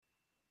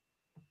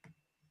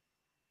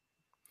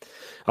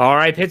All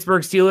right,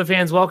 Pittsburgh Steelers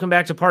fans, welcome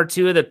back to part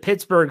 2 of the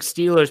Pittsburgh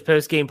Steelers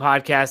postgame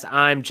podcast.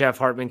 I'm Jeff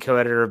Hartman,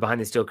 co-editor of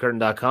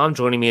BehindTheSteelCurtain.com.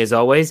 Joining me as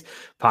always,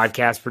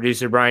 podcast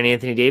producer Brian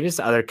Anthony Davis,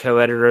 other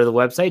co-editor of the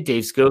website,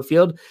 Dave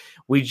Schofield.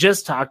 We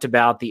just talked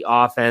about the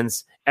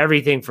offense,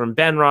 everything from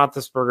Ben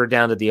Roethlisberger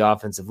down to the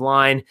offensive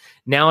line.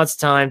 Now it's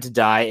time to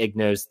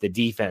diagnose the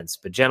defense.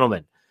 But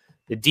gentlemen,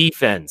 the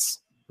defense,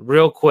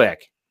 real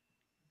quick.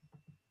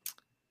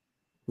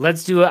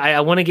 Let's do it.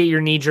 I want to get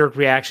your knee-jerk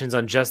reactions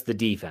on just the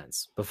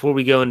defense before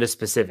we go into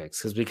specifics,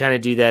 because we kind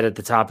of do that at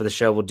the top of the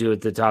show. We'll do it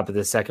at the top of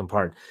the second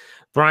part.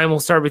 Brian,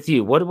 we'll start with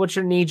you. What's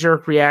your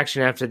knee-jerk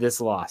reaction after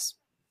this loss?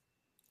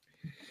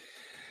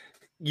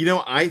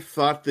 I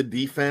thought the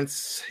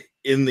defense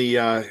in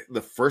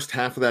the first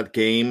half of that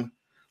game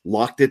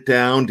locked it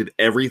down, did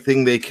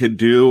everything they could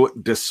do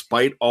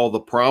despite all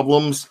the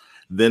problems.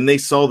 Then they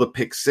saw the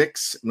pick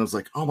six, and I was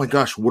like, oh my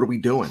gosh, what are we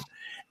doing?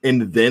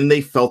 And then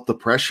they felt the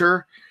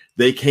pressure.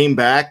 They came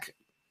back.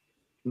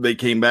 They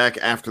came back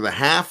after the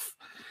half.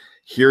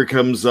 Here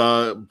comes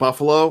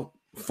Buffalo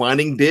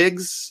finding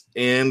Diggs,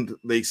 and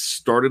they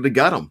started to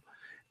gut him.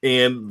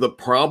 And the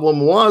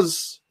problem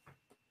was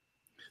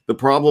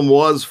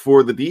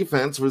for the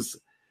defense was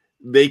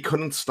they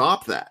couldn't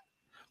stop that.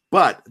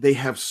 But they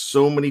have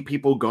so many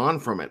people gone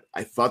from it.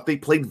 I thought they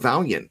played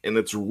valiant, and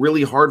it's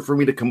really hard for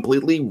me to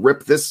completely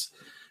rip this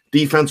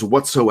defense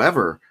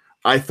whatsoever.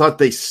 I thought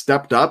they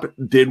stepped up,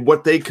 did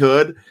what they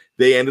could.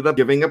 They ended up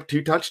giving up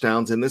 2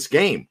 touchdowns in this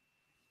game.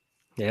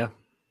 Yeah.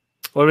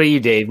 What about you,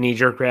 Dave?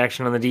 Knee-jerk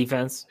reaction on the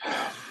defense?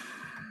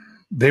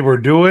 They were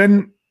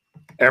doing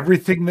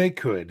everything they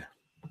could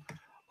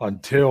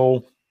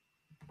until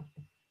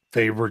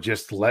they were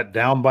just let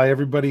down by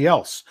everybody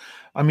else.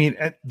 I mean,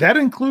 that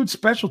includes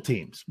special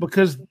teams,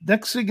 because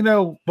next thing you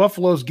know,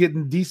 Buffalo's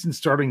getting decent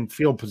starting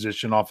field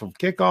position off of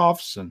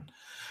kickoffs and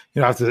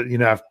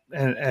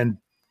and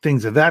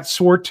things of that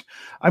sort.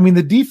 I mean,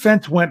 the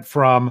defense went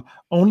from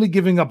only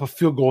giving up a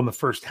field goal in the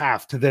first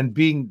half to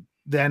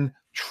then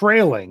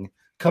trailing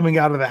coming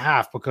out of the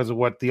half because of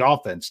what the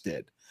offense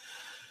did.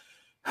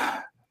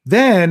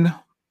 Then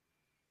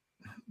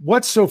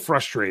what's so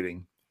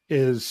frustrating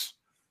is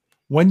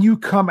when you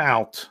come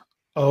out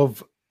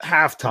of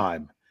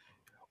halftime,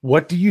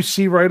 what do you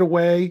see right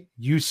away?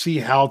 You see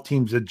how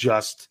teams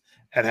adjust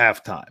at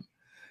halftime.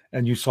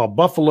 And you saw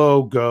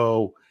Buffalo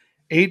go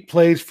 8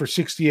 plays for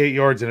 68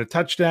 yards and a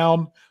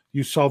touchdown.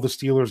 You saw the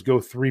Steelers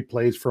go 3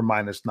 plays for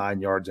 -9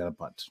 yards and a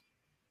punt.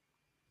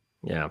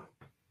 Yeah.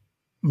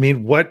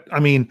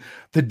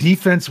 The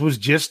defense was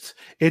just,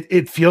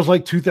 it feels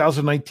like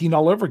 2019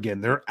 all over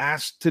again. They're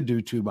asked to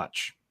do too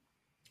much.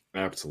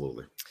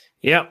 Absolutely.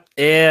 Yep.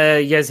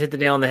 You guys hit the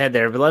nail on the head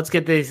there, but let's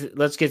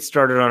get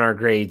started on our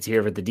grades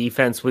here with the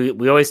defense.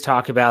 We always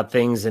talk about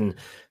things in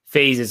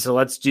phases. So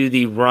let's do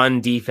the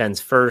run defense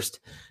first.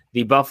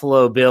 The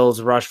Buffalo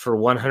Bills rushed for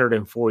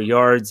 104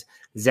 yards.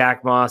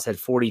 Zach Moss had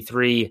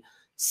 43.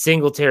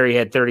 Singletary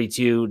had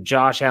 32.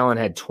 Josh Allen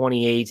had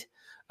 28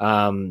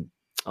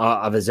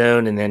 of his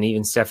own. And then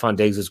even Stephon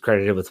Diggs was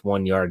credited with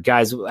 1 yard.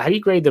 Guys, how do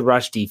you grade the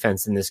rush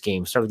defense in this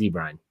game? Start with you,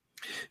 Brian.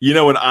 You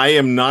know what? I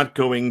am not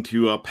going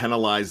to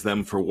penalize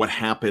them for what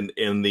happened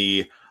in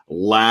the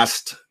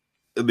last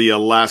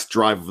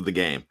drive of the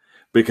game,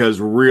 because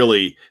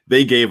really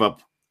they gave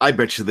up. I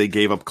bet you they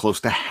gave up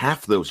close to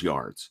half those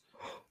yards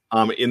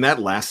in that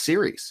last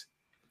series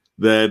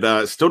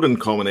that still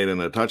didn't culminate in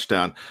a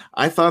touchdown.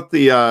 I thought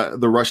the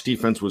rush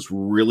defense was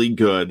really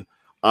good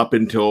up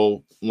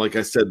until, like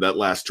I said, that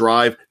last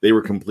drive. They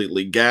were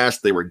completely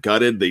gassed. They were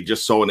gutted. They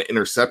just saw an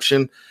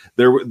interception.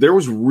 There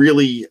was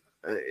really.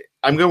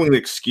 I'm going to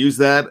excuse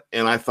that,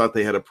 and I thought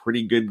they had a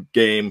pretty good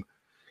game,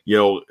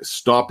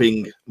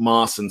 stopping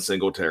Moss and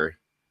Singletary.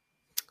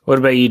 What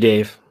about you,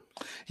 Dave?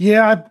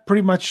 Yeah, I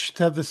pretty much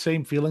have the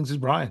same feelings as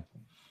Brian.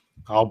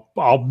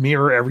 I'll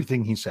mirror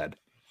everything he said.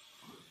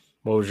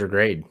 What was your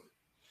grade?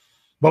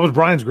 What was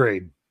Brian's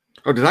grade?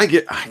 Oh, did I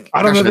get?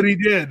 I don't know that he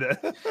did.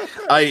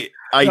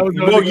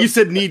 You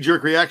said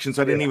knee-jerk reaction,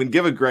 so I didn't even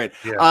give a grade.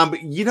 Yeah.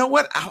 But you know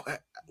what?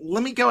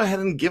 Let me go ahead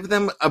and give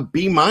them a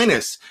B-,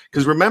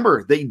 because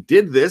remember, they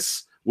did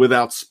this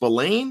without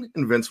Spillane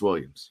and Vince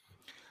Williams.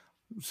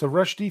 So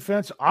rush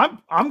defense,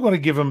 I'm going to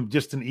give them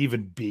just an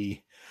even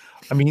B.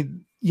 I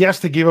mean, yes,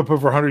 they gave up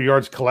over 100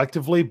 yards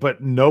collectively,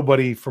 but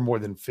nobody for more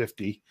than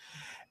 50.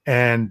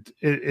 And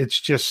it's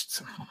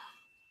just,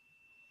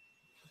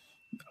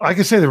 like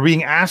I say, they're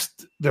being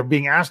asked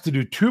to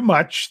do too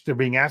much. They're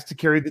being asked to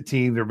carry the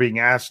team. They're being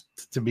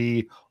asked to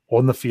be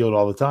on the field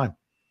all the time.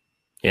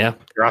 Yeah.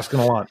 You're asking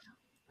a lot.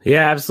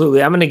 Yeah,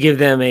 absolutely. I'm going to give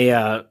them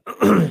a,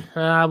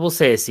 we'll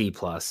say a C+.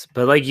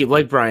 But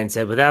like Brian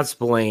said, without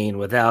Spillane,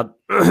 without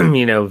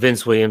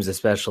Vince Williams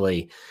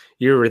especially,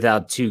 you're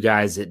without 2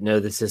 guys that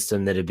know the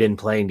system, that have been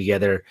playing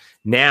together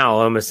now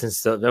almost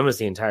the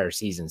entire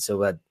season.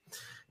 So,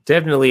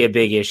 definitely a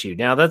big issue.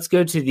 Now let's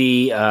go to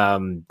the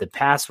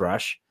pass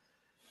rush.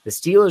 The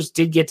Steelers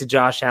did get to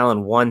Josh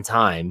Allen 1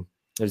 time.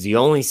 It was the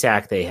only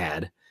sack they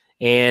had,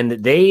 and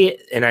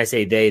I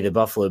say the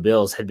Buffalo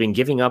Bills had been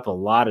giving up a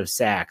lot of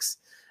sacks.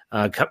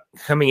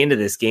 coming into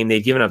this game.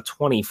 They'd given up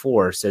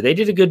 24, so they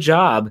did a good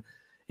job.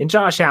 And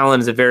Josh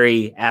Allen is a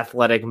very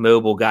athletic,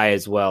 mobile guy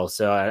as well,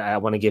 so I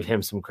want to give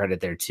him some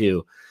credit there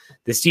too.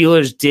 The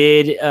Steelers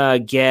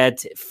did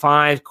get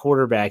 5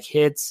 quarterback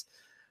hits,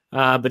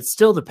 but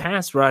still the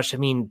pass rush. I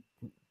mean,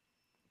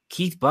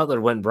 Keith Butler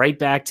went right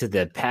back to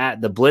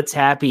the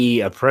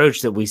blitz-happy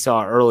approach that we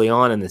saw early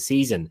on in the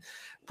season.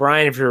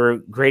 Brian, if you're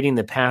grading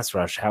the pass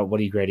rush, what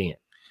are you grading it?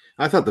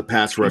 I thought the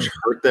pass rush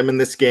hurt them in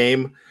this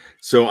game,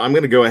 so I'm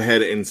going to go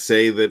ahead and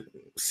say that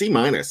C-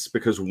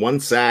 because 1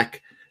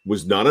 sack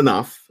was not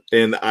enough,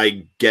 and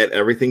I get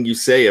everything you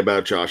say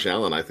about Josh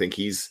Allen. I think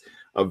he's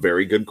a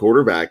very good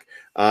quarterback.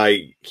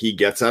 He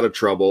gets out of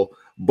trouble,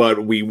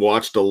 but we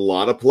watched a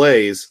lot of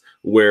plays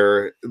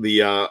where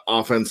the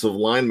offensive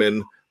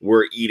linemen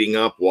were eating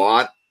up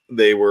Watt.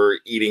 They were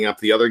eating up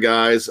the other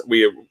guys.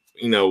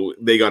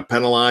 They got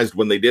penalized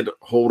when they did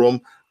hold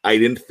them. I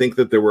didn't think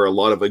that there were a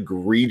lot of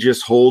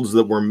egregious holds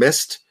that were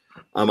missed.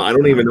 I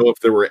don't even know if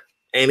there were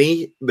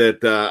any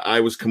that I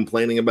was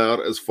complaining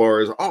about as far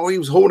as, he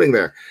was holding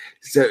there.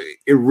 So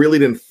it really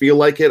didn't feel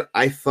like it.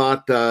 I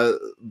thought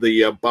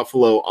the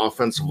Buffalo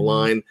offensive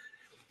line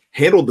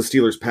handled the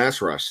Steelers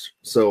pass rush.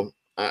 So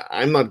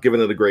I'm not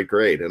giving it a great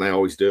grade, and I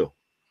always do.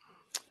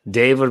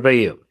 Dave, what about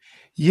you?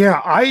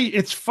 Yeah,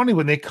 it's funny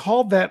when they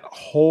called that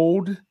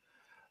hold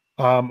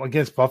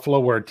against Buffalo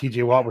where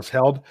TJ Watt was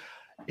held.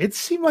 It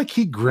seemed like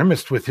he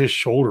grimaced with his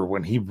shoulder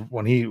when he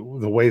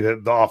the way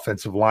that the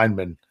offensive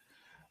lineman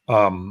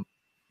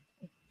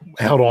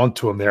held on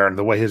to him there and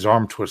the way his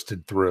arm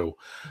twisted through,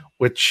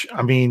 which,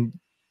 I mean,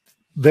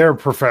 they're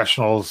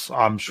professionals.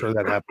 I'm sure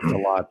that happens a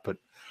lot, but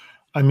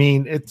I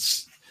mean,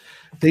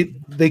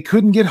 they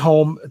couldn't get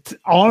home.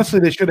 Honestly,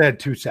 they should have had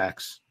 2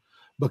 sacks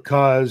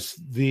because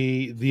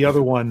the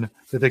other one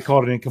that they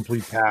called an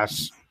incomplete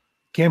pass,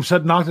 Cam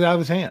Sutton knocked it out of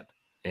his hand.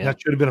 Yeah.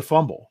 That should have been a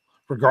fumble,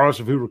 regardless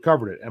of who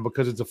recovered it. And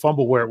because it's a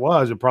fumble where it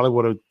was, it probably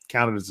would have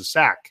counted as a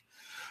sack.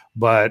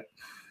 But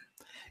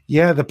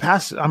yeah, the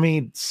pass, I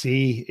mean,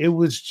 it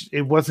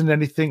wasn't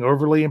anything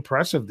overly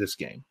impressive this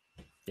game.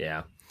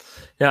 Yeah.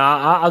 No,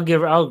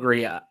 I'll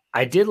agree.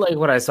 I did like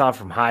what I saw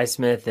from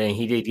Highsmith, and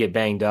he did get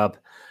banged up.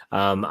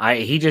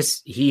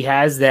 He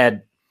has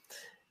that,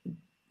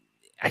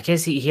 I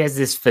guess he has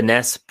this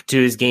finesse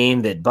to his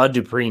game that Bud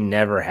Dupree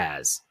never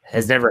has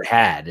never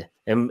had.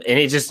 And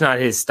it's just not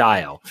his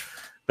style.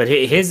 But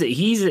I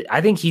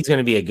think he's going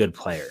to be a good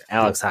player,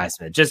 Alex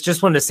Highsmith.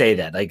 Just wanted to say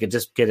that. Like,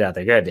 just get it out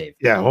there. Go ahead, Dave.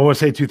 Yeah, I want to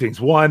say 2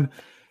 things. One,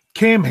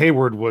 Cam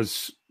Hayward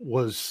was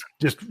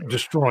just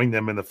destroying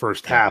them in the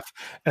first half,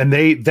 and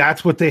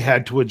that's what they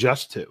had to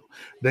adjust to.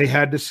 They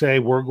had to say,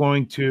 we're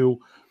going to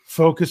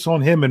focus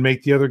on him and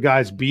make the other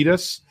guys beat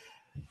us,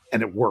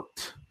 and it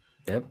worked.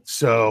 Yep.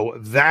 So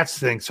that's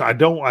the thing. So I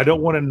don't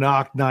want to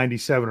knock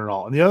 97 at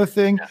all. And the other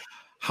thing,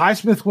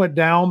 Highsmith went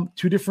down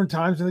 2 different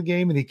times in the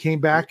game, and he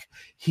came back.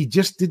 He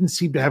just didn't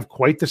seem to have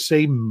quite the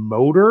same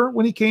motor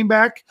when he came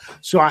back.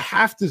 So I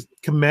have to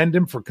commend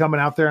him for coming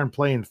out there and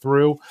playing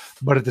through.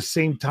 But at the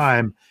same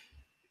time,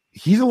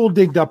 he's a little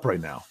digged up right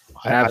now.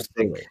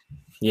 Absolutely.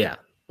 Yeah,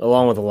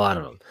 along with a lot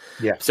of them.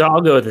 Yeah. So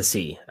I'll go with a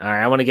C. All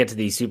right, I want to get to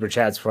these super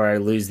chats before I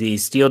lose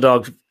these. Steel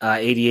Dog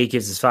 88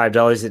 gives us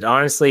 $5. It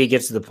honestly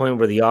gets to the point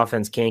where the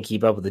offense can't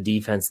keep up with the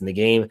defense in the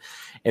game,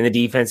 and the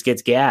defense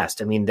gets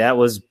gassed. I mean, that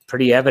was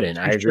pretty evident.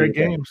 I agree.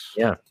 Games.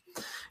 Yeah.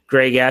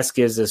 Greg S.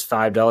 gives us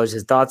 $5.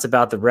 His thoughts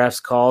about the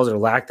refs' calls or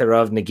lack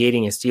thereof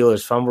negating a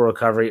Steelers fumble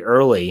recovery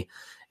early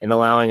and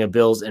allowing a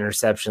Bills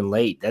interception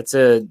late.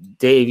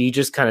 Dave, you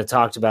just kind of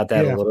talked about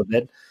that a little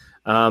bit.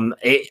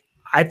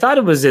 I thought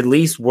it was at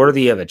least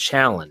worthy of a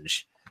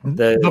challenge.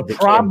 The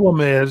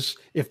problem is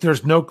if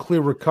there's no clear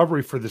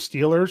recovery for the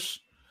Steelers,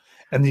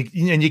 and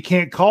you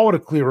can't call it a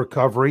clear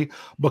recovery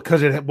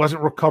because it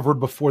wasn't recovered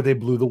before they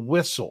blew the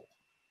whistle.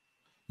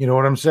 You know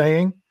what I'm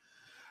saying?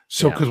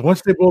 So because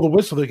once they blow the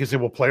whistle, they can say,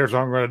 well, players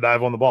aren't going to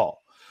dive on the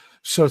ball.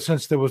 So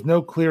since there was no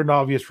clear and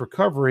obvious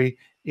recovery,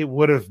 it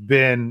would have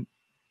been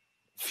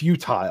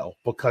futile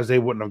because they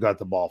wouldn't have got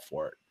the ball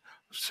for it.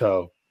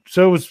 So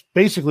it was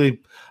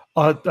basically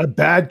a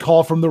bad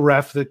call from the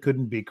ref that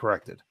couldn't be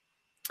corrected.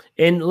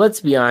 And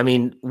let's be honest, I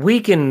mean, we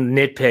can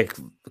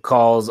nitpick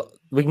calls.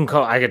 We can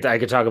call. I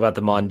could talk about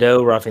the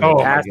Mondo roughing the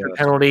passer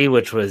penalty,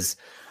 which was,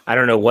 I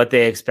don't know what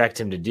they expect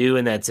him to do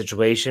in that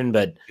situation,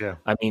 but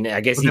I mean,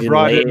 I guess he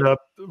brought in a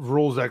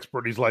rules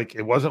expert. He's like,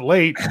 it wasn't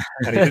late,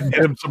 and he didn't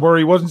hit him somewhere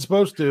he wasn't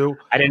supposed to.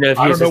 I didn't know if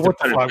he was supposed to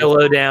put a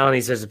pillow down.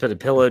 He says to put a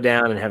pillow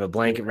down and have a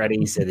blanket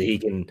ready so that he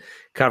can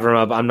cover him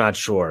up. I'm not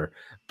sure,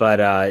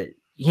 but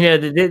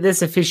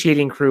this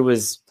officiating crew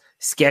was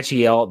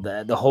sketchy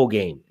the whole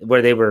game,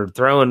 where they were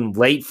throwing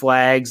late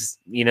flags,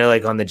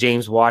 like on the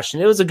James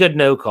Washington. It was a good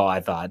no call, I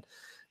thought,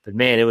 but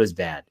man, it was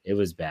bad. It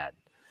was bad.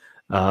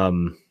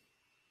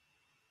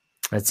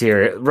 Let's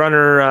hear it.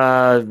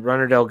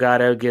 Runner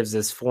Delgado gives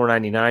us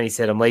 $4.99. He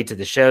said, I'm late to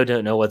the show.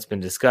 Don't know what's been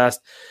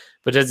discussed,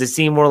 but does it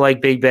seem more like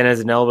Big Ben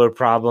has an elbow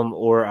problem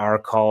or are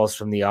calls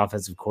from the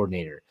offensive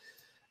coordinator?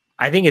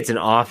 I think it's an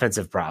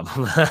offensive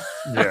problem.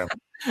 Yeah.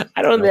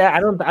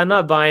 I'm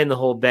not buying the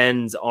whole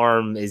Ben's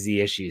arm is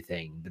the issue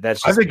thing. But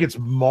that's I think it's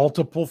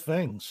multiple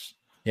things.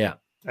 Yeah.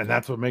 And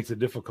that's what makes it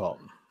difficult.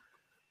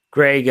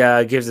 Greg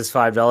gives us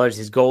 $5.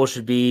 His goal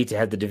should be to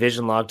have the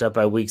division locked up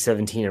by week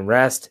 17 and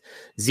rest.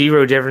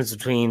 Zero difference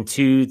between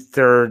 2,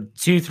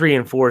 3,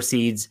 and 4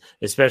 seeds,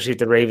 especially if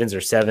the Ravens are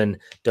 7.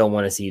 Don't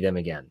want to see them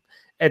again.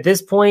 At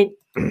this point,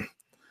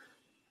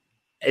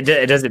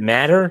 it doesn't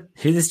matter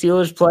who the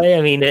Steelers play.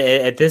 I mean,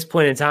 at this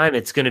point in time,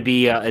 it's going to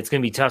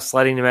be tough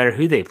sledding no matter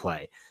who they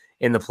play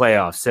in the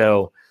playoffs.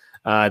 So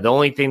the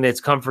only thing that's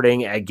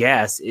comforting, I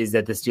guess, is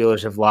that the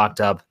Steelers have locked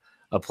up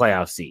a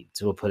playoff seed.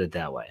 So we'll put it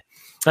that way.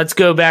 Let's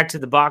go back to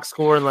the box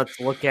score and let's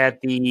look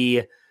at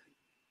the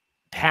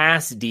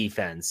pass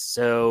defense.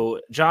 So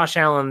Josh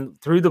Allen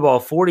threw the ball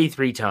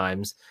 43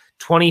 times,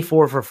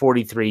 24 for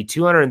 43,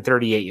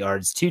 238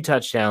 yards, 2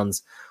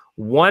 touchdowns,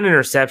 1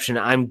 interception.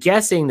 I'm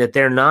guessing that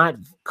they're not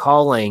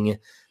calling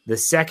the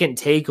second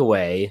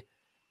takeaway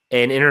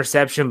an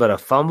interception but a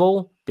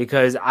fumble,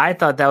 because I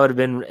thought that would have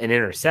been an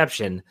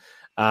interception.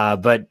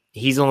 But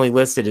he's only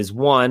listed as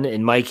 1,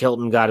 and Mike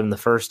Hilton got him the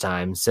first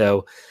time.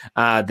 So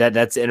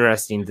that's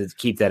interesting to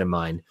keep that in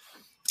mind.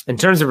 In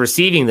terms of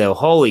receiving, though,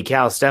 holy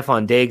cow,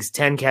 Stephon Diggs,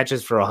 10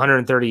 catches for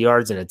 130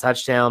 yards and a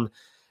touchdown.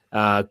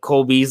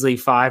 Cole Beasley,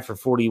 5 for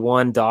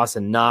 41.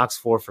 Dawson Knox,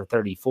 4 for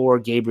 34.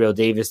 Gabriel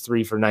Davis,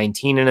 3 for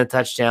 19 and a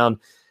touchdown.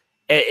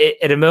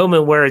 At a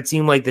moment where it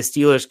seemed like the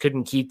Steelers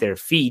couldn't keep their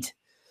feet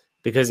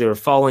because they were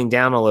falling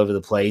down all over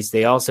the place,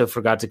 they also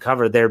forgot to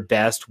cover their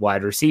best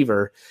wide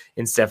receiver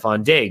in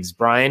Stephon Diggs.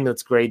 Brian,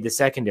 let's grade the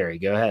secondary.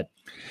 Go ahead.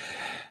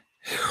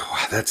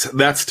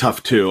 That's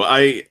tough too.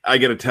 I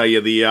got to tell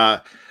you,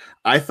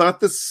 I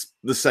thought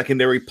the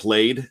secondary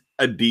played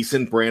a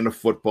decent brand of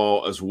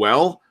football as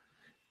well,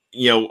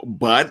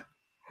 but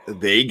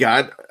they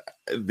got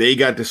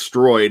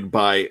destroyed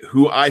by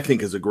who I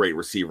think is a great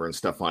receiver in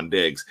Stephon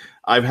Diggs.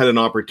 I've had an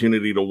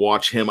opportunity to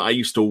watch him. I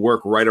used to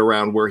work right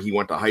around where he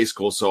went to high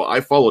school, so I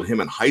followed him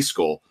in high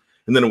school.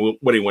 And then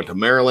when he went to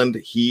Maryland,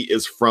 he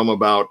is from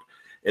about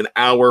an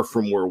hour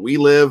from where we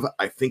live.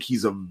 I think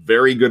he's a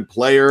very good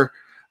player.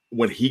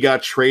 When he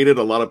got traded,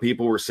 a lot of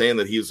people were saying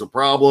that he was a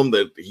problem,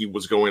 that he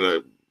wasn't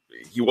going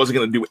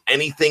to do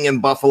anything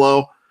in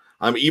Buffalo.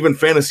 Even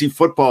fantasy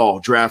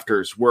football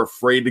drafters were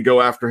afraid to go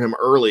after him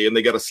early, and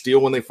they got a steal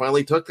when they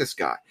finally took this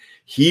guy.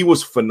 He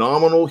was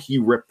phenomenal. He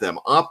ripped them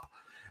up,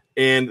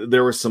 and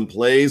there were some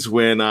plays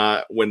when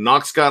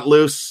Knox got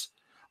loose.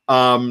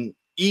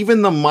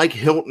 Even the Mike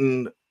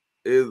Hilton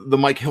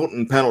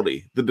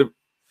penalty.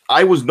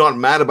 I was not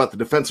mad about the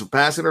defensive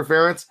pass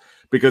interference,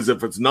 because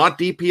if it's not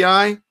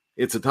DPI,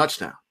 it's a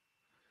touchdown.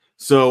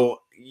 So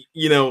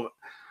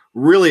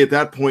really at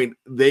that point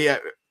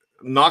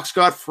Knox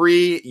got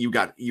free. You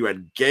had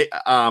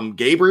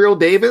Gabriel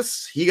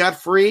Davis. He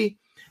got free.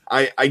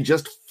 I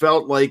just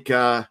felt like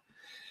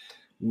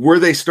where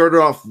they started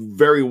off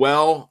very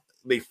well,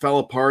 they fell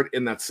apart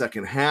in that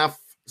second half.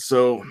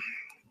 So,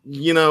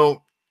 they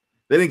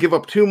didn't give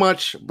up too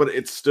much, but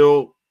it's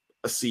still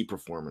a C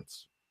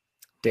performance.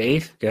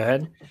 Dave, go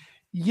ahead.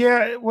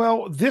 Yeah,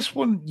 well, this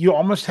one you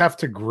almost have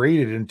to grade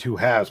it in 2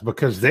 halves,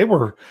 because they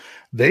were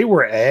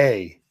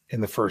A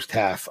in the first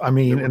half. I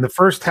mean, in the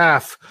first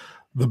half,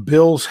 the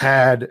Bills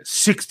had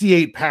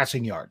 68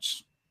 passing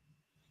yards,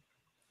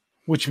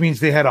 which means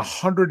they had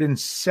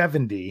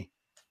 170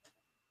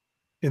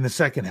 in the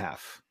second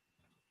half.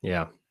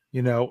 Yeah.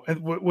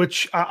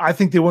 Which I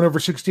think they went over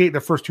 68 the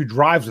first 2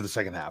 drives of the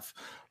second half,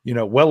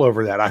 well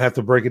over that. I'd have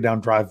to break it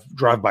down drive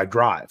by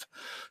drive.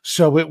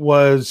 So it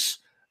was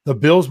the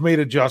Bills made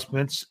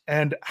adjustments.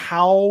 And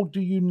how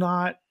do you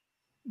not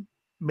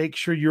make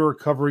sure you're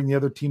covering the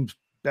other team's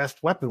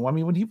best weapon? I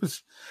mean,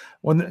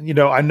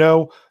 I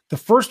know the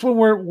first one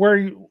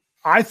where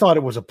I thought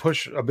it was a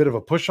bit of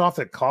a push off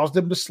that caused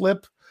him to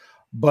slip,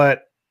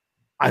 but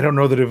I don't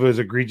know that it was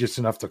egregious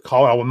enough to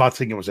call. I'm not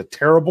saying it was a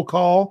terrible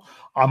call.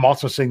 I'm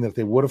also saying that if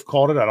they would have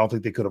called it, I don't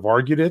think they could have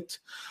argued it.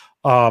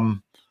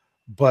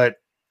 But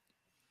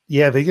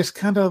yeah, they just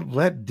kind of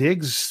let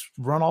Diggs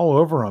run all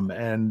over him,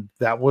 and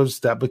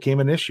that became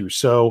an issue.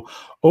 So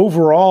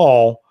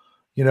overall,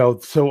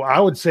 so I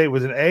would say it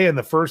was an A in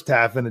the first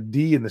half and a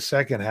D in the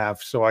second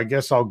half. So I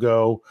guess I'll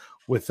go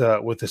with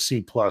a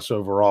C+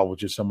 overall,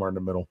 which is somewhere in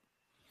the middle.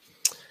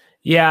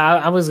 Yeah,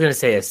 I was going to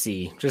say a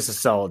C, just a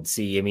solid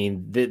C. I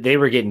mean, they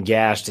were getting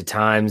gashed at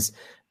times,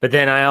 but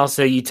then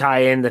you tie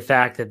in the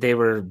fact that they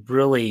were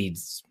really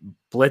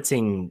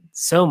blitzing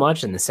so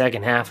much in the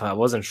second half. I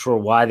wasn't sure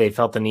why they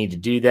felt the need to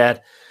do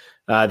that.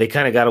 They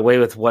kind of got away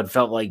with what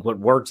felt like what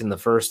worked in the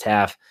first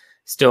half.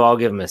 Still, I'll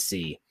give them a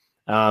C.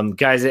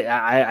 Guys,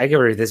 I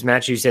agree with this.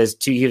 Matthew says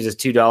gives us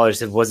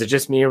 $2. Was it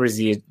just me, or was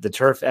the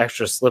turf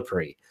extra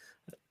slippery?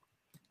 I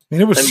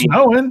mean, it was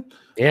snowing.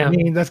 Yeah. I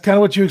mean, that's kind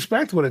of what you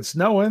expect when it's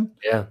snowing.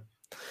 Yeah.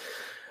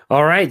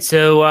 All right.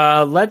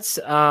 So let's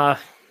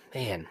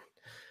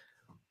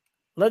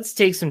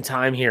take some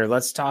time here.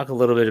 Let's talk a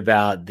little bit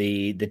about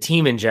the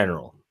team in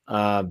general.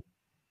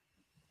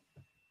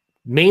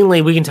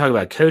 Mainly, we can talk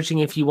about coaching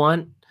if you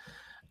want.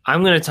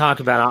 I'm going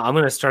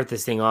to start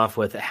this thing off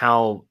with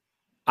how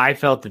I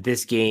felt that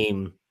this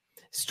game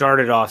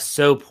started off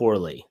so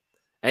poorly.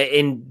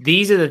 And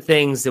these are the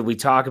things that we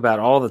talk about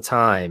all the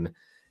time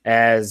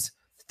as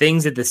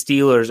things that the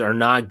Steelers are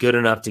not good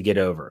enough to get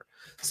over.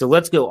 So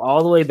let's go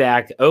all the way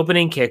back.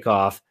 Opening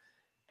kickoff.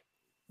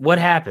 What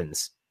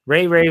happens?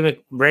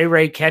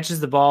 Ray catches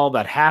the ball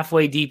about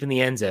halfway deep in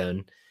the end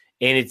zone,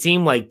 and it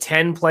seemed like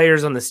 10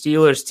 players on the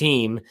Steelers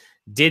team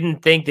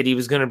didn't think that he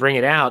was going to bring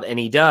it out, and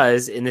he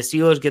does, and the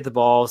Steelers get the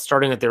ball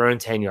starting at their own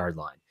 10-yard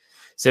line.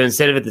 So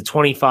instead of at the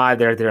 25,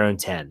 they're at their own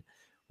 10.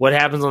 What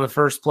happens on the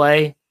first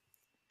play?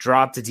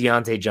 Drop to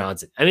Deontay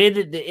Johnson. I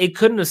mean, it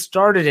couldn't have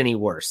started any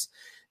worse.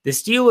 The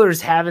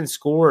Steelers haven't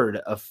scored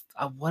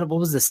what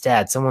was the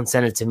stat? Someone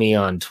sent it to me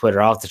on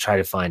Twitter. I'll have to try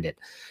to find it.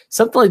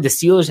 Something like the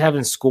Steelers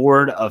haven't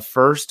scored a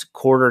first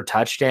quarter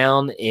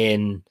touchdown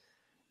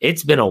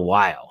it's been a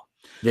while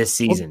this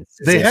season.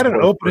 Well, they had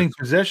an opening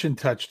possession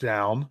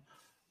touchdown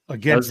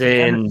against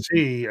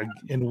Tennessee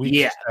in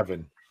week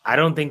 7. I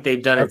don't think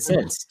they've done it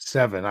since.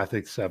 7, I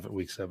think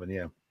week 7,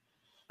 yeah.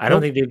 I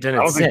don't think they've done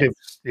it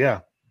since.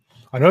 Yeah.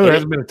 I know there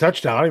hasn't been a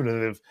touchdown. I don't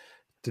even know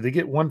did they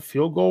get one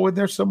field goal in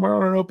there somewhere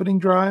on an opening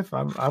drive?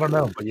 I don't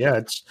know, but yeah,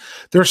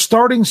 they're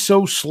starting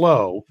so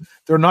slow.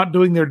 They're not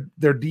doing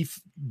their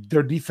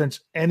defense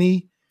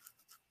any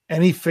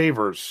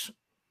favors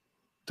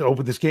to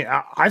open this game.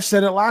 I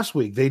said it last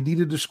week. They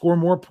needed to score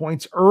more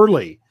points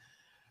early,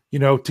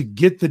 to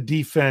get the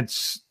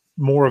defense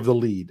more of the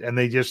lead, and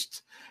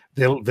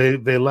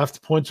they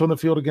left points on the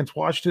field against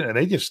Washington, and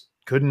they just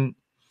couldn't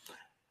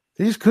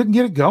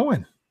get it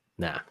going.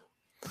 Nah.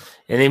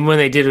 And then when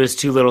they did, it was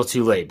too little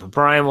too late. But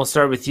Brian, we'll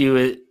start with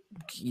you.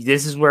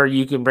 This is where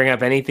you can bring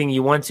up anything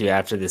you want to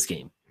after this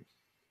game.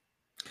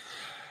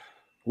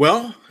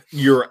 Well,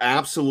 you're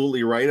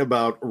absolutely right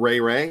about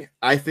Ray.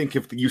 I think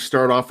if you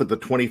start off at the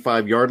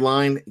 25-yard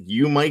line,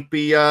 you might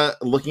be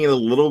looking at a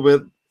little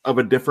bit of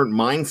a different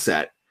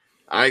mindset.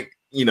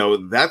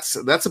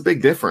 That's a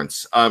big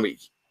difference.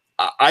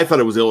 I thought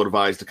it was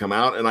ill-advised to come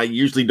out, and I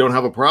usually don't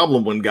have a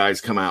problem when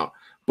guys come out.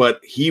 But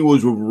he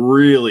was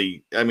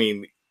really,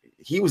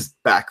 he was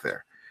back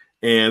there,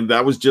 and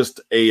that was just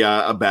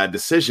a bad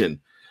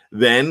decision.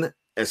 Then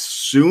as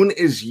soon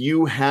as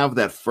you have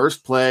that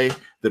first play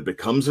that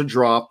becomes a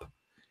drop,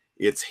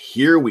 it's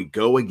here we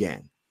go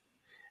again.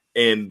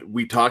 And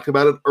we talked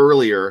about it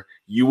earlier.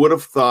 You would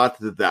have thought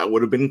that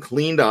would have been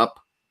cleaned up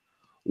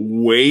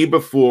way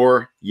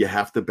before you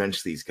have to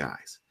bench these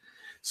guys.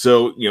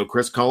 So,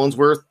 Chris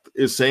Collinsworth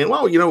is saying,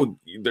 well,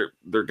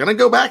 they're going to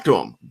go back to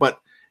him. But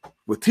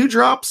with 2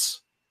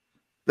 drops,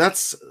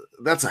 that's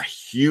a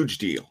huge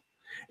deal.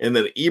 And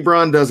then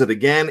Ebron does it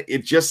again.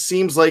 It just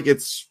seems like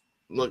it's,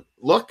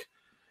 look,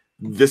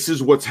 this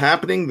is what's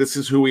happening. This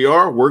is who we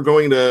are. We're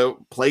going to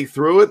play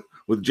through it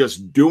with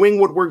just doing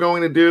what we're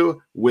going to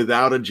do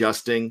without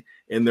adjusting.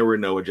 And there were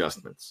no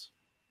adjustments,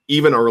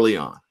 even early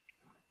on.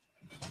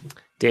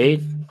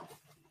 Dave?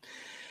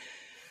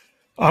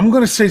 I'm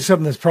going to say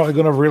something that's probably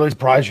going to really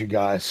surprise you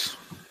guys.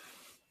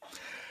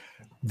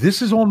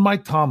 This is on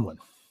Mike Tomlin.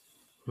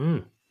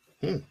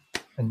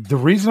 And the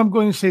reason I'm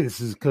going to say this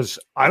is because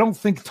I don't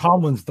think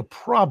Tomlin's the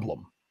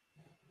problem,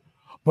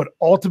 but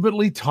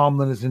ultimately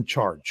Tomlin is in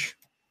charge.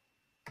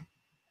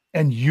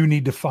 And you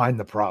need to find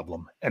the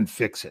problem and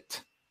fix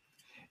it.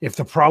 If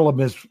the problem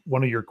is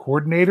one of your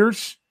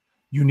coordinators,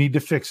 you need to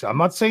fix it. I'm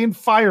not saying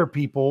fire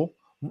people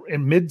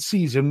in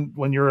mid-season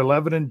when you're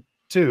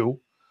 11-2.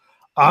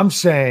 I'm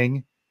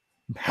saying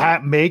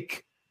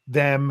make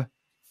them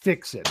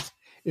fix it.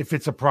 If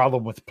it's a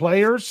problem with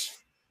players,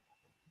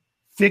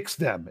 fix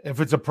them. If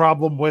it's a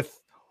problem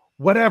with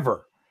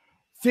whatever,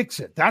 fix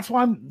it. That's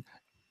why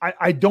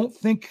I don't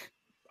think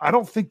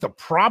the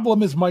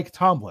problem is Mike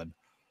Tomlin,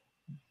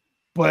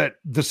 but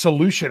the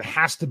solution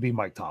has to be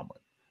Mike Tomlin.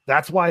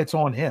 That's why it's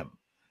on him.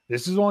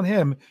 This is on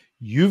him.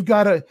 You've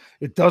got to,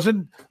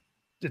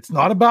 it's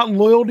not about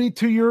loyalty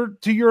to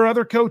your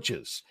other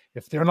coaches.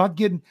 If they're not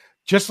getting,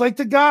 just like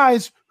the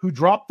guys who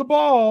dropped the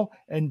ball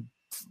and,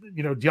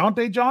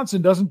 Deontay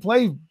Johnson doesn't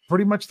play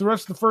pretty much the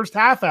rest of the first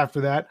half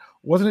after that.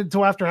 Wasn't it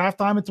until after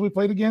halftime until we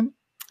played again?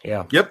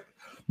 Yeah. Yep.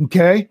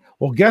 Okay.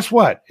 Well, guess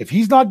what? If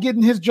he's not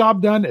getting his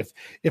job done,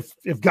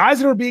 if guys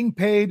that are being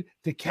paid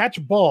to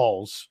catch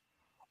balls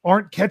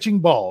aren't catching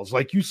balls,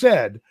 like you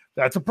said,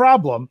 that's a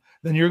problem,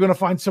 then you're going to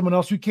find someone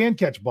else who can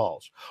catch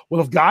balls.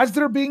 Well, if guys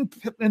that are being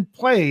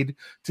played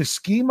to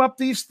scheme up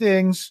these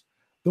things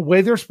the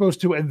way they're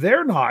supposed to, and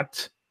they're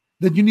not,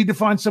 then you need to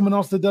find someone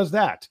else that does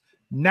that.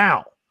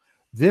 Now,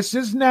 they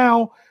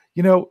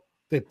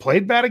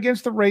played bad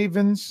against the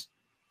Ravens.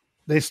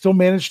 They still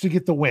managed to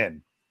get the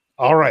win.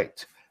 All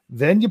right.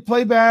 Then you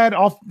play bad,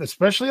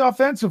 especially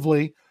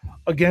offensively,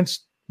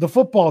 against the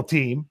football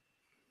team,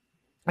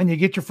 and you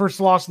get your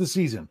first loss of the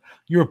season.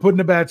 You were put in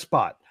a bad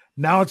spot.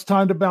 Now it's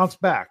time to bounce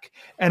back.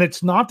 And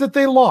it's not that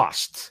they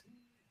lost.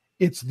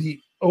 It's the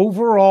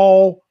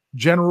overall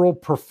general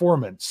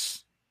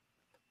performance,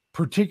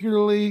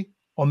 particularly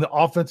on the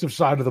offensive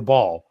side of the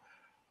ball,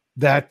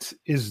 that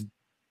is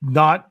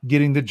not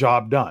getting the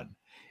job done.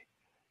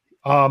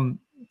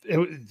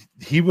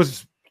 He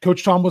was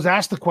Coach Tom was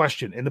asked the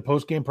question in the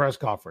post-game press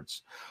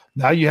conference.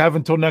 Now you have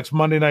until next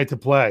Monday night to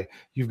play.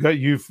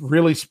 You've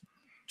really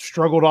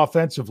struggled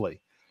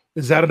offensively.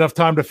 Is that enough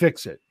time to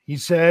fix it? He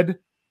said,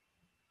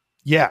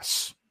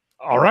 yes.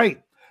 All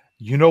right.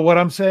 You know what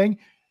I'm saying?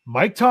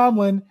 Mike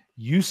Tomlin,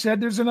 you said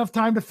there's enough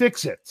time to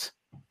fix it.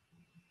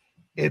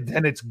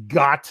 Then it's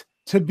got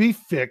to be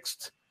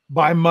fixed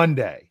by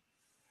Monday.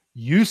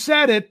 You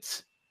said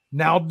it.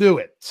 Now do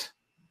it.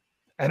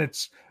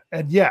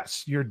 And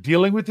yes, you're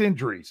dealing with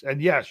injuries.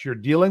 And yes, you're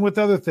dealing with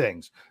other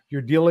things.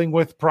 You're dealing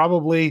with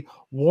probably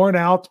worn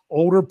out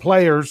older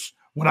players.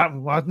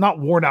 Well, not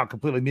worn out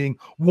completely, meaning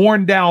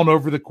worn down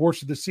over the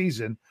course of the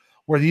season,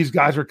 where these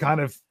guys are kind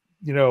of,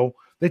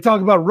 they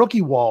talk about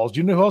rookie walls.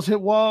 You know who else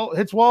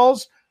hits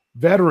walls?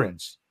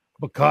 Veterans,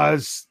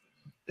 because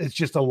it's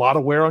just a lot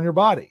of wear on your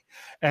body.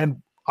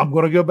 And I'm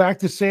going to go back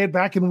to say it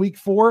back in week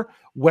 4.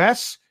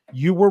 Wes,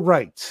 you were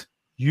right.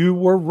 You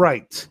were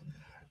right.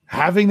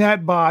 Having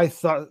that bye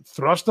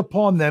thrust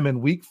upon them in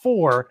week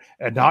 4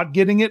 and not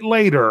getting it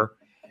later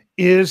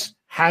is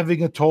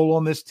having a toll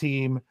on this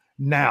team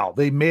now.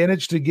 They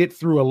managed to get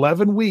through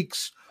 11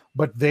 weeks,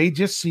 but they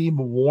just seem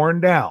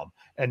worn down.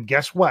 And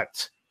guess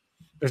what?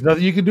 There's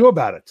nothing you can do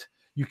about it.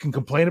 You can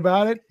complain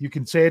about it. You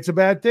can say it's a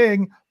bad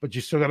thing, but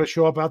you still got to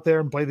show up out there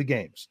and play the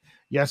games.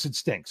 Yes, it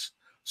stinks.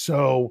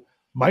 So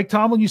Mike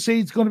Tomlin, you say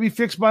it's going to be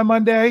fixed by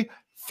Monday.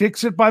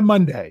 Fix it by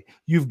Monday.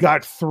 You've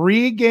got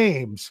 3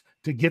 games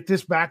to get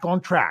this back on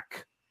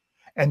track.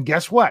 And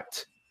guess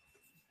what?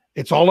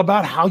 It's all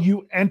about how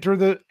you enter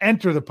the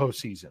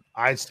postseason.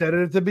 I said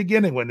it at the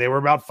beginning when they were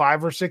about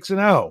 5 or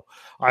 6-0.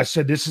 I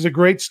said, this is a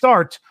great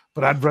start,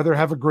 but I'd rather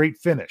have a great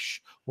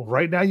finish. Well,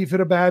 right now you've hit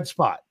a bad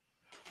spot.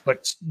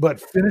 But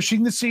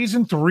finishing the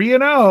season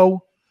 3-0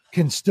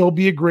 can still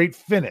be a great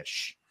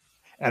finish.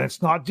 And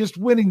it's not just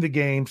winning the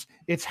games,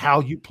 it's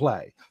how you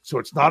play. So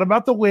it's not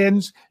about the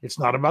wins, it's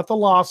not about the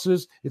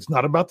losses, it's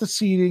not about the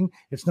seeding,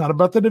 it's not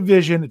about the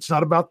division, it's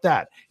not about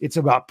that. It's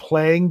about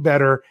playing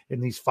better in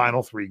these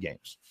final 3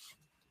 games.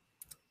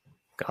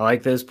 I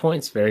like those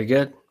points. Very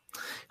good.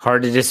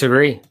 Hard to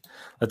disagree.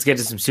 Let's get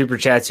to some super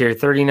chats here.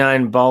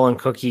 39 Ball and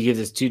Cookie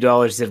gives us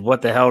 $2. He said,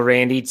 what the hell,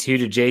 Randy? 2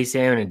 to J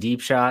Sam and a deep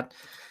shot.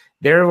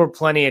 There were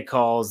plenty of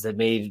calls that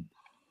made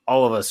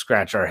all of us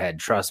scratch our head.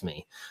 Trust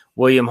me.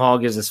 William Hall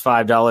gives us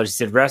 $5. He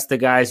said, rest the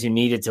guys who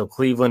need it till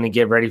Cleveland and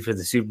get ready for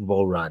the Super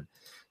Bowl run.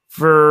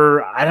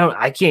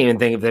 I can't even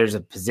think if there's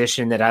a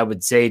position that I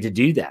would say to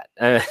do that.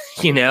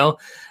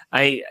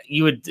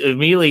 You would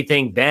immediately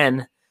think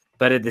Ben,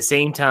 but at the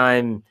same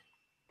time,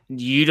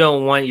 you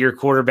don't want your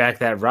quarterback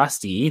that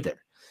rusty either.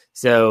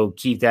 So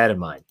keep that in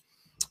mind.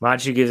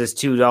 Machu gives us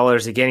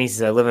 $2. Again, he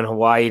says, I live in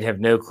Hawaii and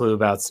have no clue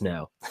about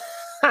snow.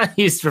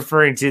 He's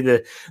referring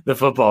to the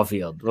football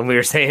field when we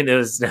were saying it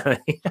was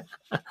snowing.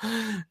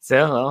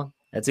 So, well,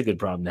 that's a good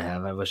problem to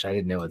have. I wish I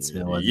didn't know what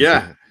snow was.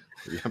 Yeah.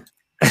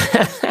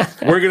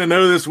 We're going to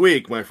know this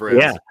week, my friends.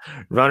 Yeah.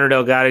 Runner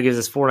Delgado gives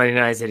us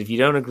 $4.99. Said, if you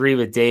don't agree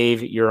with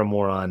Dave, you're a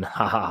moron.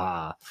 Ha ha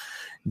ha.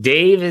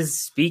 Dave is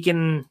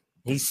speaking.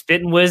 He's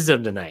spitting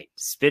wisdom tonight.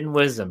 Spitting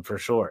wisdom for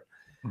sure.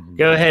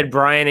 Go ahead,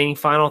 Brian. Any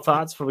final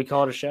thoughts before we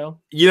call it a show?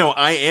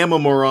 I am a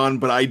moron,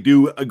 but I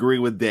do agree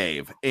with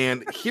Dave.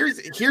 And here's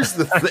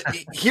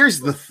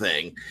the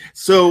thing.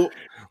 So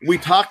we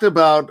talked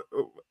about,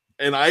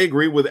 and I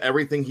agree with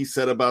everything he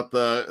said about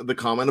the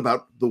comment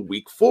about the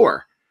week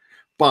 4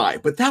 bye,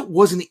 but that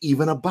wasn't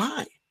even a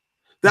bye.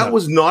 That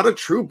was not a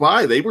true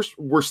bye. They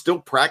were still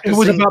practicing. It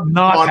was about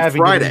not on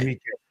having Friday.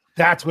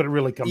 That's what it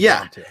really comes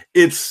down to.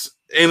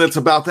 It's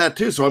about that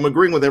too. So I'm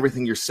agreeing with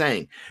everything you're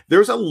saying.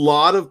 There's a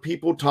lot of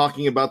people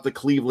talking about the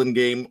Cleveland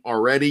game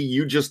already.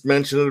 You just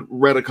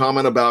read a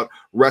comment about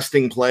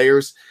resting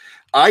players.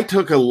 I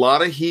took a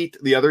lot of heat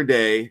the other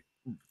day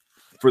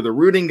for the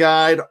rooting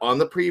guide on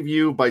the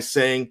preview by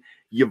saying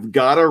you've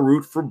got to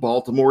root for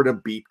Baltimore to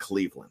beat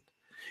Cleveland.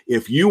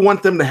 If you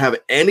want them to have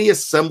any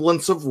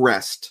semblance of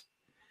rest,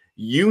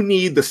 you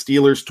need the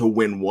Steelers to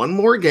win one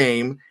more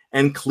game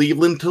and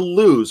Cleveland to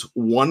lose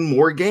one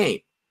more game.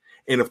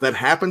 And if that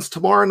happens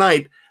tomorrow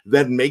night,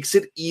 that makes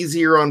it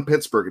easier on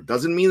Pittsburgh. It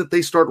doesn't mean that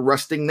they start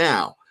resting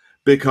now,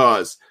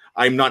 because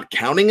I'm not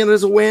counting it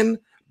as a win,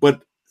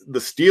 but the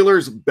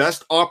Steelers'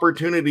 best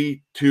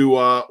opportunity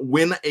to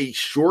win a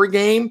sure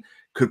game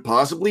could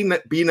possibly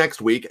be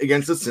next week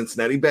against the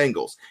Cincinnati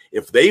Bengals.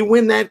 If they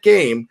win that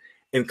game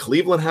and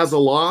Cleveland has a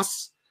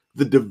loss,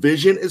 the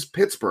division is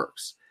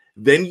Pittsburgh's.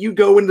 Then you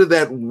go into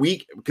that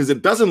week, because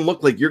it doesn't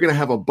look like you're going to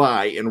have a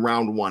bye in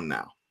round 1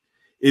 now.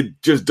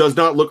 It just does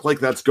not look like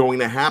that's going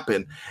to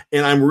happen.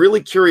 And I'm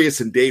really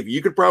curious, and Dave,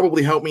 you could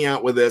probably help me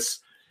out with this.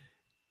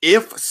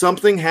 If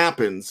something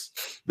happens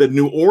that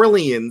New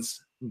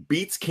Orleans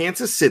beats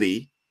Kansas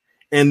City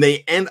and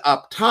they end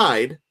up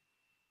tied,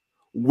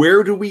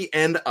 where do we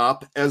end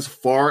up as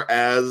far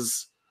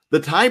as the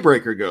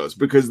tiebreaker goes?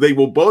 Because they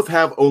will both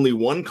have only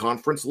one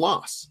conference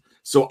loss.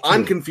 So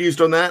I'm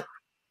confused on that.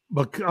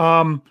 But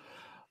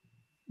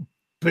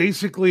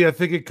basically, I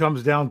think it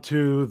comes down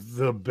to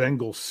the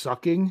Bengals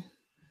sucking.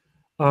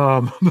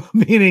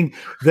 meaning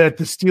that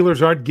the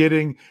Steelers aren't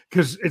getting,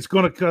 because it's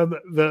going to come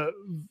the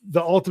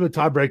ultimate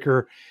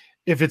tiebreaker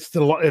if it's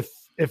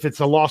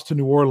a loss to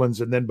New Orleans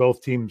and then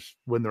both teams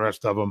win the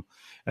rest of them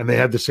and they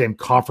have the same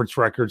conference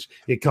records.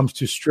 It comes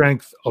to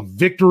strength of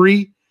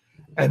victory,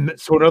 and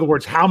so in other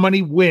words, how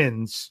many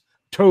wins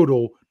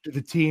total do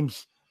the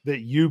teams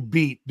that you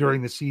beat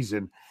during the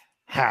season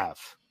have?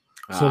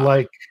 So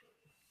like,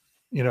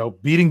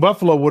 beating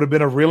Buffalo would have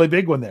been a really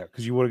big one there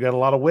because you would have got a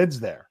lot of wins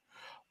there.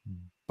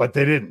 But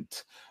they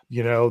didn't.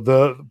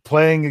 The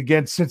playing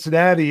against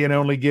Cincinnati and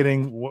only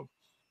getting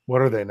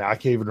what are they now? I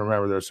can't even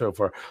remember. They're so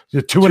far.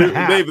 Two and a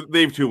half.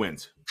 They have 2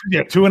 wins.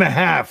 Yeah,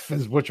 2.5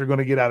 is what you're going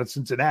to get out of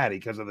Cincinnati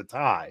because of the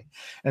tie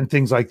and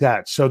things like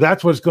that. So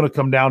that's what it's going to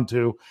come down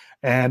to.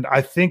 And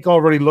I think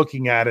already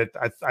looking at it,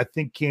 I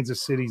think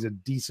Kansas City's a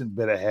decent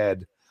bit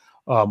ahead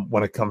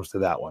when it comes to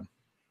that one.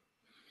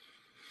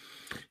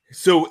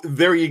 So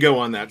there you go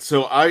on that.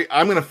 So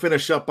I'm going to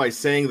finish up by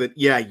saying that,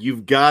 yeah,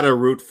 you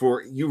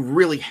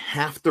really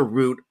have to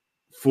root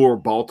for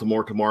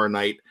Baltimore tomorrow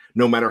night,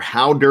 no matter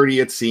how dirty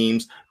it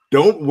seems.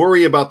 Don't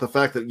worry about the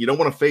fact that you don't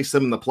want to face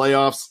them in the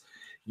playoffs.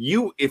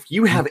 If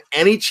you have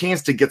any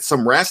chance to get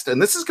some rest,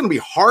 and this is going to be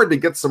hard to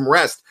get some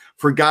rest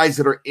for guys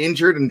that are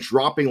injured and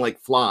dropping like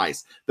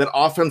flies. That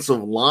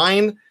offensive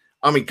line,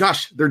 I mean,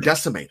 gosh, they're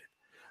decimated.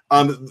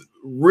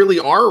 Really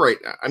are right.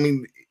 I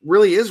mean,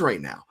 really is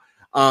right now.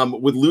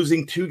 With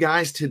losing 2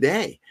 guys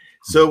today.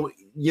 So,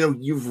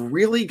 you've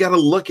really got to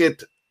look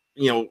at,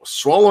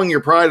 swallowing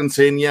your pride and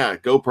saying, yeah,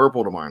 go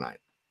purple tomorrow night.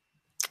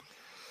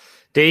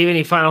 Dave,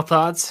 any final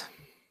thoughts?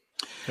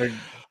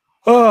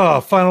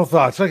 Final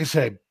thoughts. Like I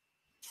say,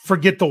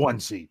 forget the 1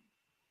 seed.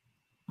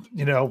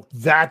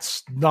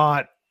 That's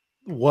not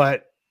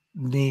what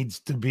needs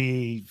to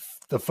be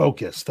the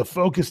focus. The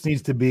focus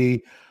needs to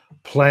be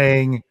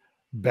playing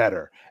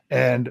better.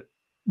 And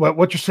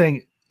what you're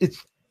saying,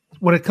 it's,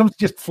 when it comes to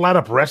just flat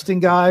up resting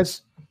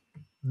guys,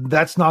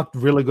 that's not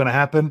really going to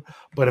happen.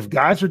 But if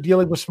guys are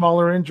dealing with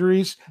smaller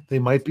injuries, they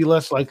might be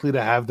less likely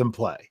to have them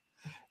play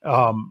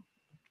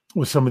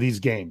with some of these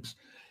games.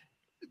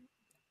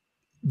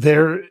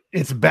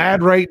 It's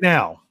bad right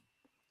now,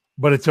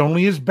 but it's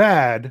only as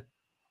bad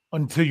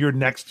until your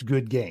next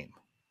good game.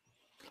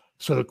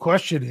 So the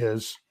question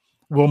is,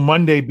 will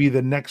Monday be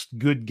the next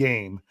good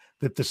game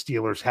that the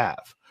Steelers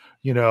have?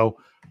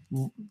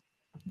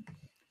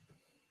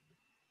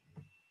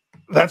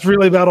 That's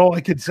really about all I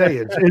could say.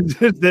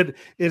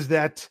 Is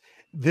that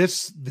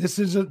this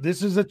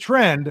is a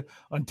trend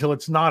until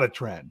it's not a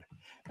trend,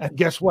 and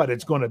guess what?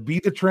 It's going to be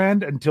the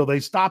trend until they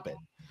stop it.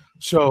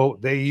 So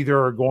they either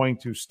are going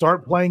to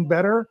start playing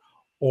better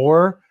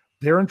or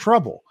they're in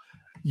trouble.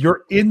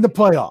 You're in the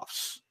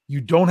playoffs.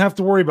 You don't have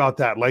to worry about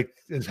that like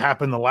has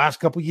happened the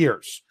last couple of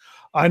years.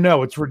 I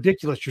know it's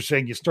ridiculous. You're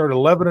saying you start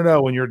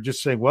 11-0 and you're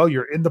just saying, well,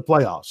 you're in the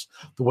playoffs.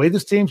 The way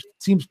this team's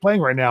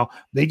playing right now,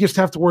 they just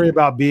have to worry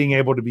about being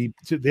able to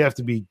they have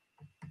to be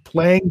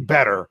playing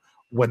better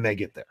when they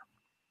get there.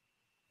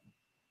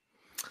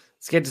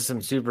 Let's get to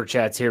some super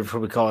chats here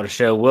before we call it a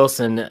show.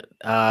 Wilson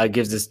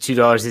gives us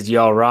 $2 as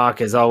y'all rock.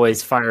 As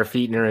always, fire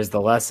Fietner is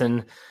the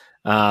lesson.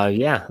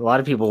 Yeah, a lot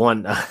of people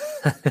want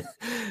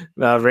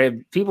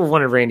people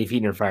wanted Randy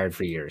Fietner fired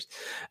for years.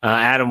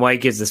 Adam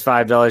White gives us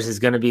 $5. There's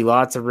going to be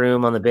lots of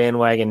room on the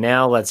bandwagon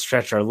now. Let's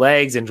stretch our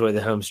legs. Enjoy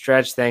the home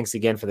stretch. Thanks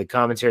again for the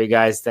commentary,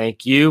 guys.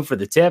 Thank you for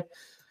the tip.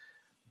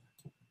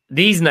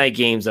 These night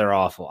games are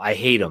awful. I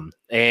hate them.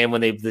 And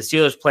when the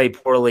Steelers play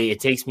poorly, it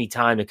takes me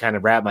time to kind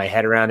of wrap my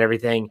head around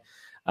everything.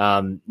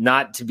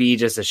 Not to be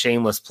just a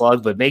shameless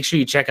plug, but make sure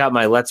you check out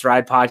my Let's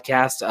Ride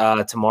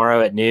podcast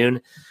tomorrow at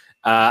noon.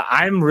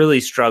 I'm really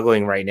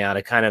struggling right now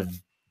to kind of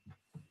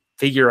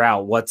figure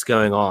out what's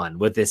going on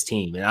with this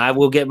team. And I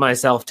will get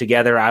myself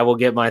together. I will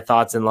get my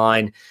thoughts in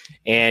line.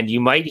 And you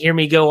might hear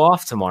me go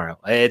off tomorrow.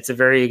 It's a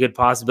very good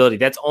possibility.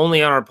 That's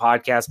only on our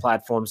podcast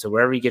platform. So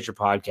wherever you get your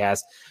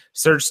podcast,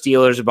 search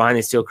Steelers or Behind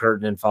the Steel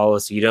Curtain and follow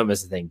us so you don't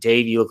miss a thing.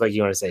 Dave, you look like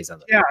you want to say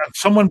something. Yeah,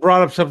 someone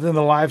brought up something in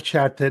the live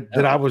chat that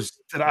I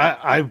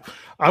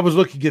was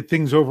looking at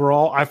things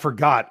overall. I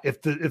forgot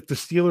if the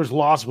Steelers'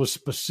 loss was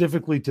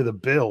specifically to the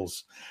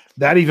Bills,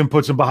 that even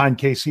puts them behind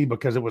KC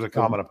because it was a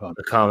common opponent.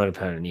 A common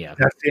opponent, yeah.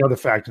 That's the other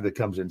factor that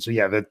comes in. So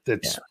yeah,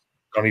 that's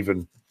don't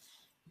even.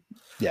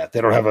 Yeah, they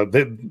don't have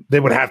they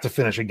would have to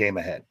finish a game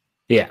ahead.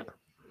 Yeah.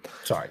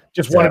 Sorry,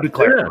 just wanted to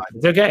clarify.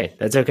 It's okay.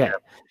 That's okay.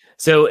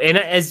 So,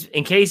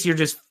 in case you're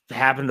just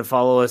happen to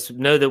follow us,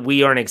 know that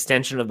we are an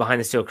extension of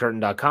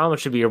BehindTheSteelCurtain.com,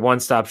 which should be your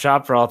one-stop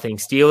shop for all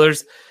things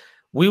Steelers.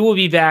 We will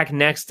be back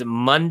next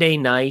Monday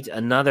night,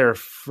 another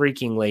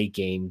freaking late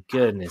game.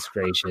 Goodness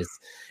gracious.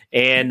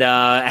 And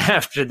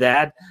after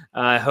that,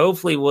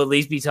 hopefully we'll at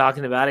least be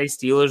talking about a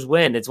Steelers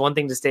win. It's one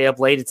thing to stay up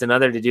late. It's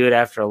another to do it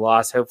after a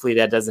loss. Hopefully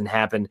that doesn't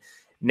happen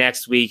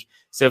next week.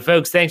 So,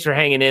 folks, thanks for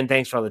hanging in.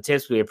 Thanks for all the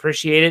tips. We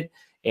appreciate it.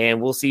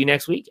 And we'll see you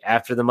next week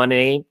after the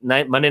Monday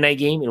night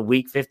game in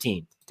Week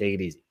 15. Take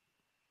it easy.